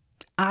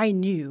 I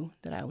knew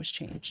that I was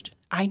changed.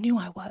 I knew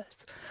I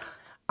was.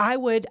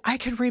 I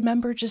could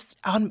remember just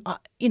on,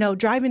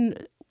 driving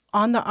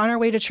on our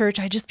way to church,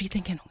 I'd just be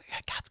thinking,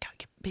 God's got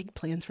big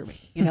plans for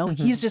me.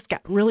 He's just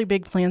got really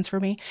big plans for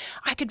me.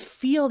 I could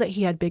feel that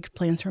he had big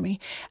plans for me.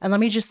 And let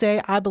me just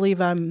say, I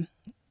believe I'm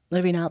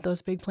living out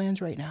those big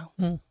plans right now.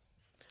 Mm.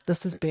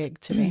 This is big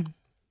to me.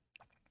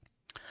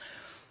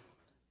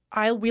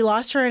 We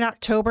lost her in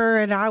October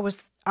and I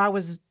was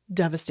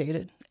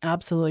devastated,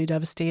 absolutely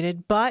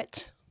devastated.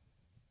 But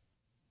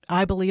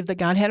I believe that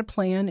God had a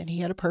plan and he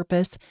had a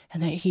purpose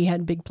and that he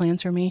had big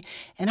plans for me.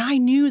 And I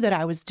knew that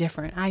I was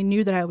different. I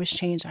knew that I was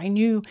changed. I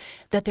knew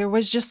that there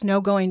was just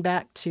no going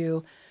back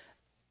to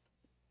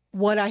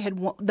what I had,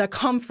 the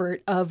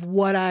comfort of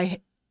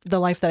the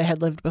life that I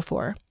had lived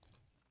before.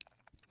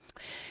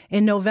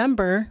 In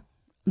November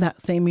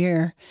that same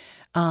year,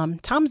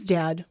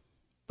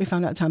 we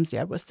found out Tom's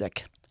dad was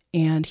sick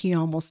and he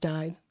almost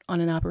died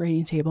on an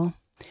operating table.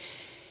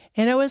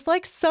 And it was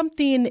like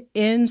something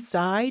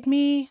inside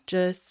me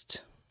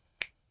just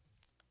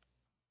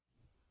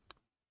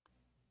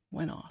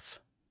went off.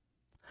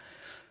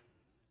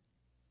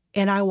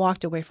 And I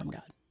walked away from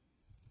God.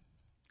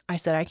 I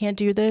said, I can't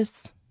do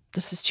this.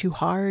 This is too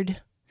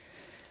hard.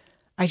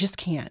 I just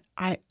can't.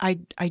 I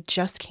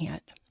just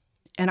can't.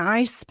 And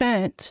I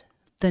spent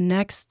the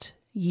next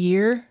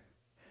year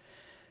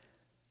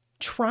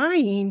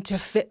trying to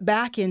fit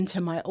back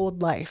into my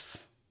old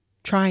life,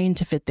 trying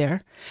to fit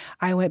there.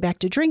 I went back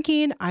to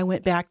drinking. I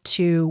went back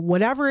to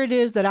whatever it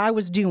is that I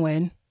was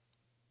doing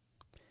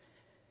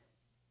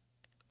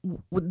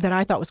that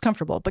I thought was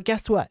comfortable. But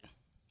guess what?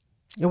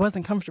 It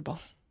wasn't comfortable.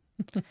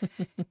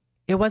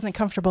 It wasn't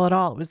comfortable at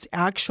all. It was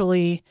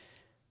actually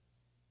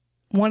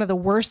one of the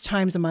worst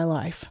times in my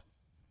life.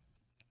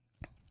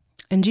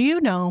 And do you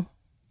know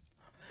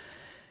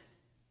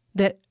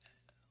that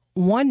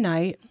one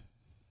night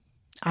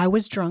I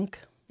was drunk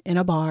in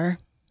a bar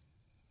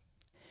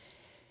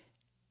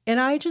and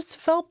I just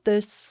felt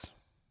this,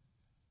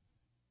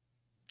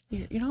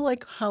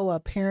 like how a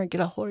parent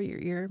get a hold of your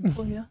ear and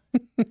pull you.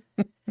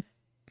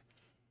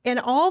 And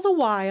all the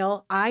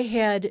while I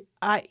had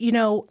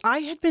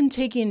been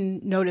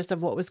taking notice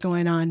of what was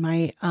going on.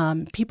 My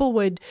people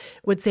would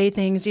say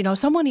things,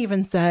 someone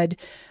even said,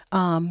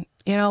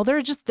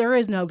 there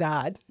is no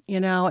God,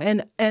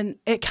 and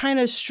it kind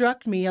of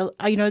struck me,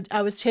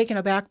 I was taken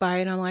aback by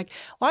it and I'm like,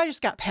 well, I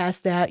just got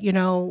past that,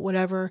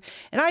 whatever.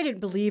 And I didn't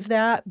believe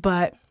that,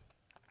 but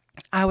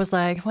I was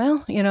like,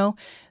 well,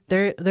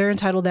 they're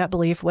entitled to that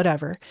belief,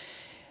 whatever.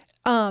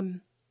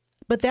 But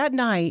that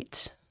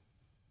night,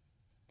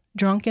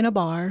 drunk in a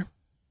bar,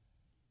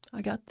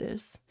 I got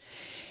this.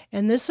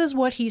 And this is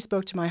what he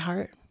spoke to my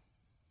heart.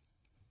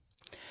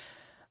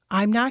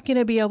 I'm not going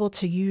to be able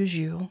to use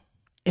you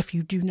if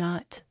you do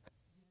not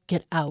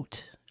get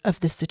out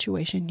of this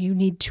situation. You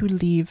need to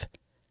leave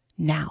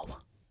now.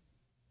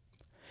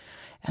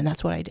 And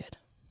that's what I did.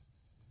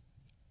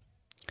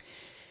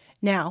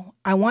 Now,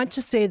 I want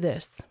to say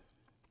this.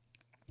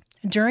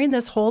 During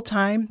this whole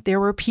time, there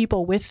were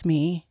people with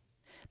me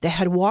that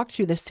had walked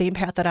through the same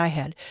path that I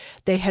had.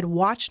 They had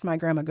watched my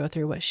grandma go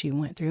through what she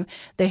went through.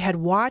 They had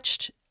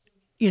watched,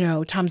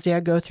 Tom's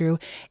dad go through.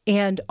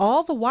 And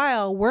all the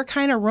while, we're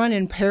kind of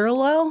running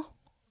parallel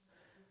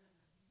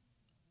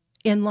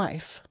in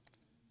life.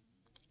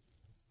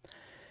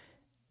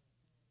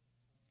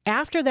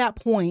 After that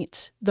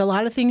point, a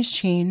lot of things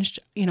changed.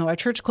 Our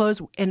church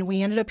closed and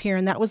we ended up here,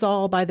 and that was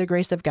all by the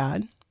grace of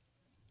God.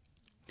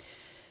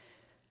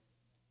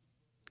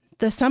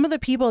 Some of the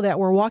people that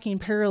were walking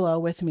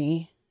parallel with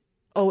me,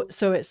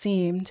 so it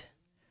seemed,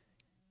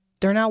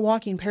 they're not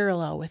walking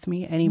parallel with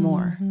me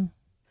anymore. Mm-hmm.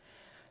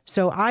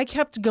 So I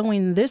kept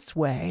going this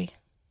way,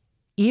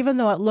 even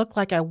though it looked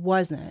like I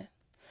wasn't.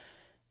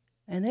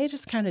 And they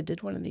just kind of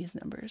did one of these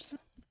numbers.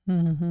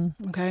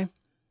 Mm-hmm. Okay.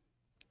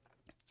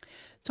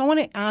 So I want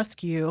to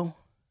ask you,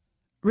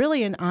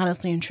 really and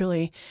honestly and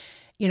truly,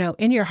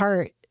 in your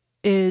heart,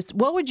 is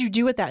what would you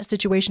do with that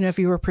situation if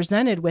you were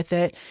presented with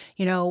it?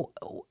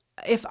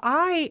 If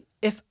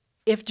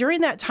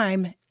during that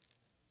time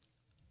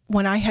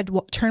when I had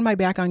turned my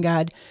back on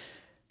God,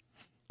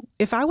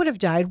 if I would have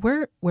died,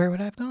 where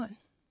would I have gone?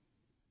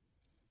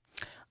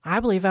 I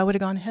believe I would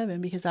have gone to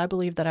heaven because I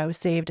believed that I was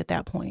saved at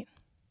that point.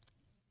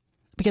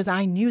 Because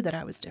I knew that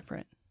I was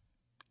different.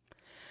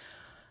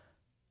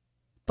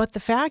 But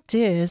the fact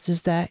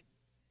is that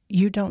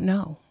you don't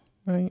know.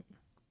 Right.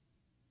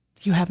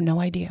 You have no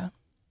idea.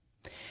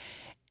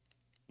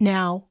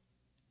 Now,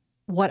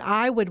 what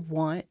I would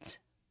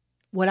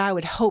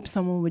hope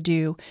someone would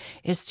do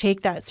is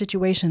take that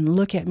situation,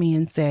 look at me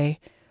and say,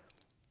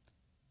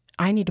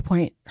 I need to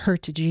point her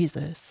to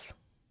Jesus,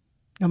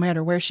 no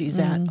matter where she's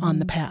at on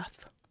the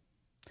path.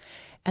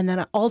 And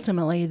then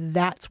ultimately,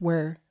 that's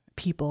where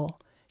people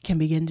can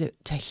begin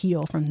to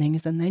heal from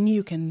things. And then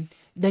you can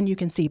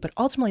see. But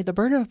ultimately, the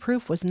burden of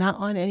proof was not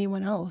on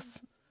anyone else.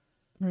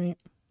 Right.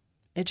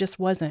 It just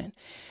wasn't.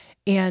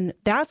 And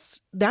that's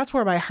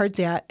where my heart's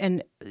at.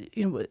 And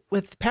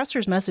with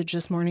Pastor's message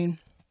this morning,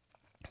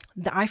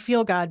 I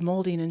feel God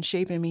molding and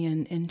shaping me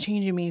and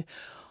changing me.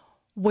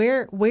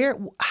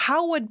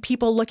 How did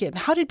people look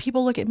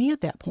at me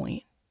at that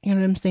point? You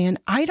know what I'm saying?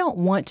 I don't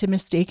want to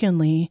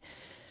mistakenly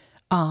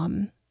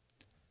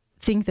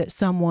think that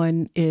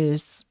someone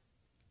is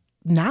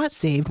not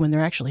saved when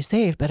they're actually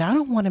saved, but I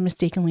don't want to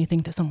mistakenly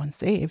think that someone's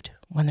saved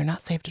when they're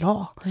not saved at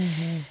all.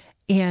 Mm-hmm.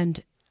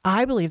 And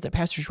I believe that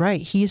Pastor's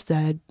right. He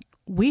said,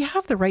 we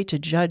have the right to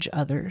judge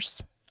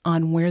others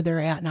on where they're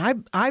at.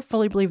 And I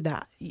fully believe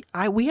that.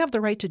 We have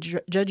the right to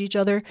judge each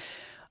other,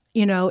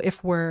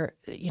 if we're,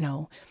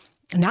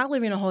 not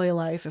living a holy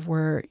life, if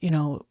we're,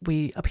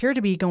 we appear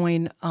to be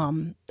going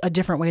a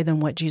different way than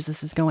what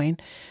Jesus is going.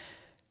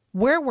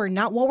 What we're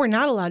not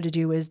allowed to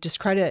do is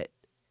discredit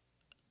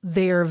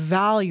their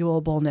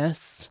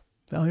valuableness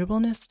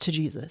to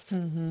Jesus.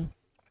 Mm-hmm.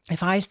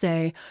 If I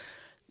say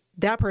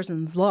that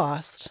person's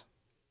lost,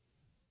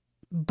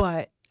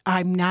 but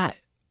I'm not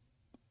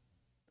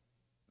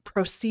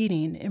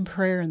proceeding in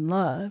prayer and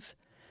love,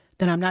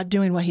 then I'm not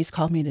doing what he's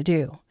called me to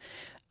do.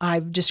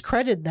 I've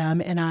discredited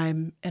them, and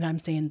I'm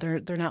saying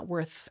they're not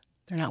worth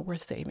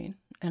saving.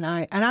 And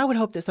I would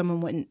hope that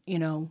someone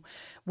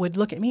would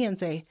look at me and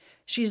say,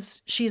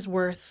 she's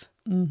worth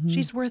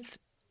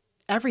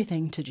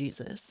everything to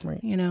Jesus.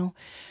 Right.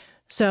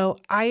 So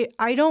I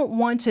don't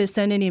want to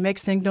send any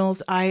mixed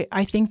signals.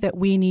 I think that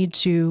we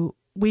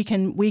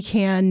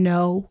can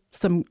know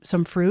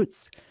some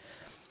fruits,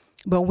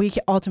 but we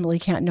ultimately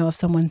can't know if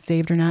someone's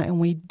saved or not. And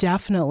we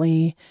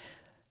definitely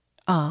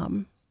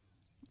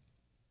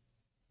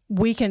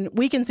we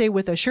can say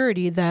with a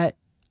surety that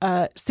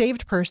a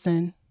saved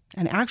person,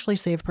 an actually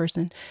saved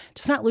person,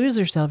 does not lose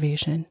their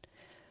salvation.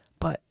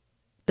 But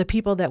the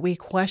people that we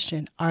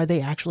question, are they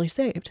actually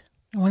saved?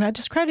 And we're not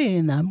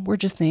discrediting them. We're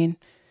just saying,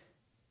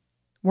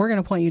 we're going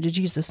to point you to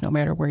Jesus no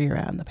matter where you're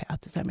at on the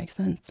path. Does that make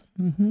sense?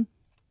 Mm-hmm.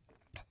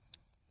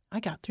 I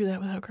got through that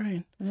without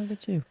crying. Look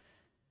at you.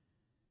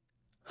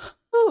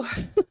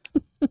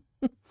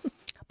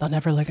 They'll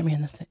never look at me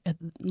the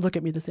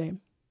same.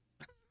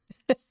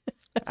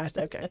 That's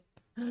okay.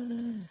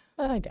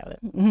 I doubt it.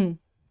 Mm-hmm.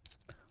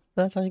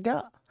 That's all you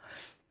got.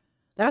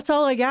 That's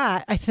all I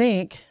got, I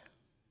think.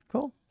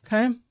 Cool.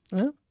 Okay.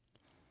 Yeah.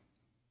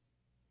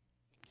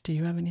 Do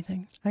you have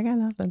anything? I got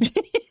nothing.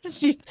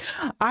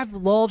 I've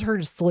lulled her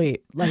to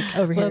sleep,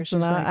 over here.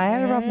 Listen, I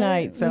had a rough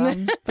night, so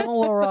I'm feeling a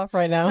little rough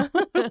right now.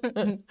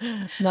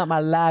 Not my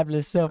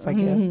lively self, I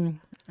guess.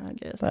 Mm-hmm. I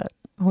guess. But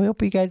we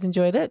hope you guys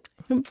enjoyed it.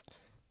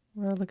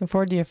 We're looking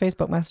forward to your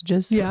Facebook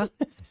messages. Yeah.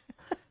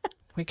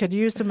 We could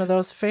use some of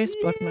those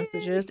Facebook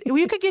messages.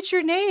 You could get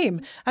your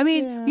name. I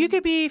mean, you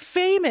could be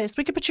famous.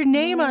 We could put your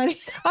name on it.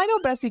 I know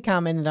Bessie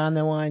commented on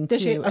the one,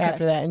 too,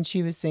 after that, and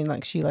she was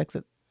saying, she likes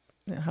it,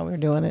 how we're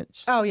doing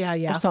it. Oh, yeah.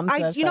 Or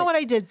something you know what?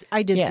 I did see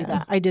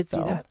that. I did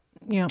see that.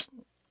 Yeah.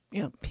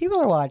 Yeah. People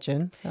are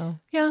watching, so.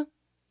 Yeah.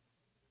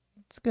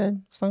 It's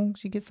good, as long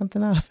as you get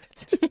something out of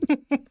it.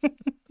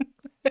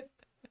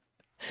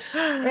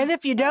 And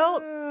if you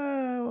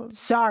don't,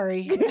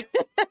 sorry.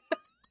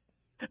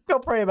 Go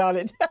pray about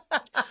it.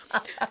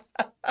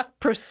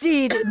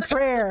 Proceed in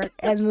prayer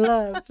and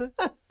love.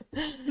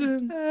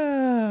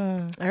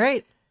 All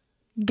right.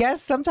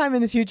 Guess sometime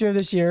in the future of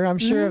this year. I'm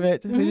sure of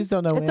it. We just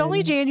don't know when. It's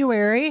only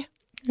January.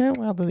 Yeah,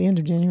 well, the end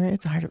of January.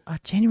 It's hard.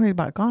 January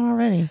about gone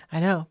already.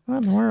 I know. What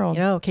in the world?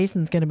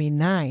 Kaysen's going to be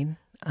 9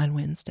 on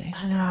Wednesday.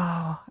 I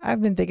know.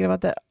 I've been thinking about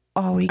that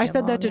all week. I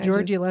said that to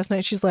Georgie last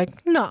night. She's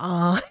like,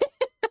 "Nah."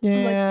 Yeah.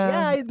 I'm like,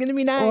 yeah, he's gonna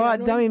be 9. Well,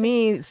 dummy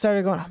me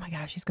started going, oh my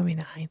gosh, he's going to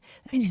be 9.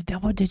 That means he's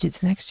double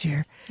digits next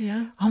year.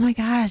 Yeah. Oh my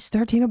gosh,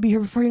 13 will be here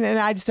before you. And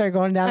I just started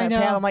going down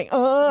that path. I'm like,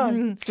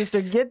 oh,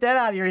 sister, get that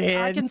out of your head.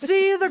 I can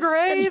see the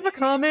grave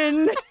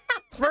coming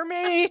for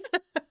me.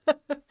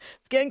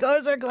 It's getting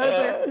closer and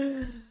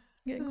closer.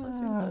 Getting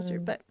closer and closer.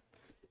 But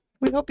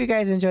we hope you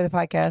guys enjoy the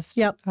podcast.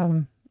 Yep.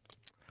 Don't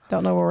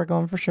know where we're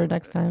going for sure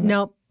next time.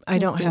 Nope. I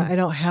don't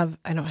have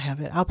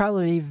it. I'll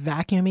probably be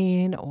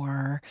vacuuming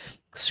or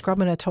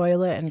scrubbing a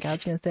toilet, and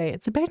God's gonna say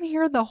it's been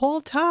here the whole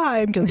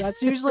time, because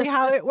that's usually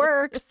how it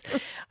works.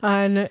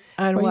 On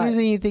what?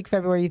 Usually you think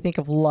February, you think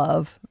of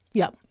love.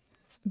 Yep.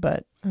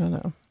 But I don't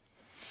know.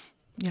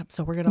 Yep.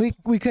 So we're gonna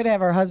we could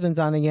have our husbands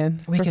on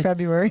again for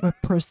February.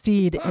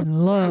 Proceed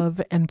in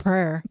love and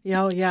prayer.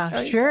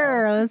 Yeah.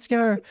 Sure. Let's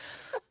go.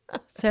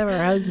 Let's have our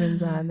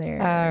husbands on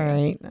there. All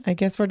right. I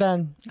guess we're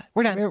done.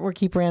 We're done. We're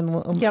keep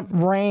rambling.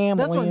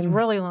 This one's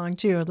really long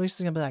too.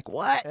 Lucy's gonna be like,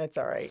 "What?" That's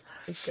all right.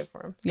 It's good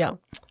for him. Yeah.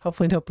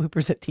 Hopefully no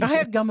bloopers at the end. I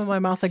had gum in my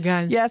mouth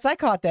again. Yes, I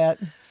caught that.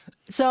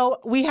 So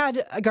we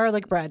had a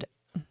garlic bread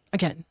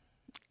again.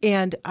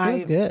 And It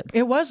was good.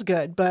 It was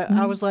good, but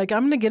I was like,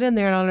 I'm going to get in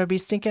there and I'm going to be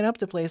stinking up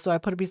the place. So I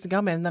put a piece of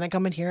gum in, and then I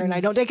come in here and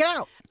I don't take it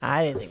out.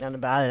 I didn't think nothing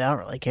about it. I don't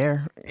really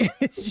care.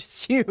 It's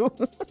just you.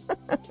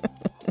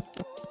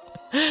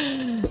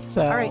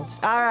 So,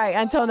 All right.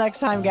 Until next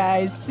time,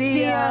 guys.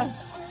 See ya.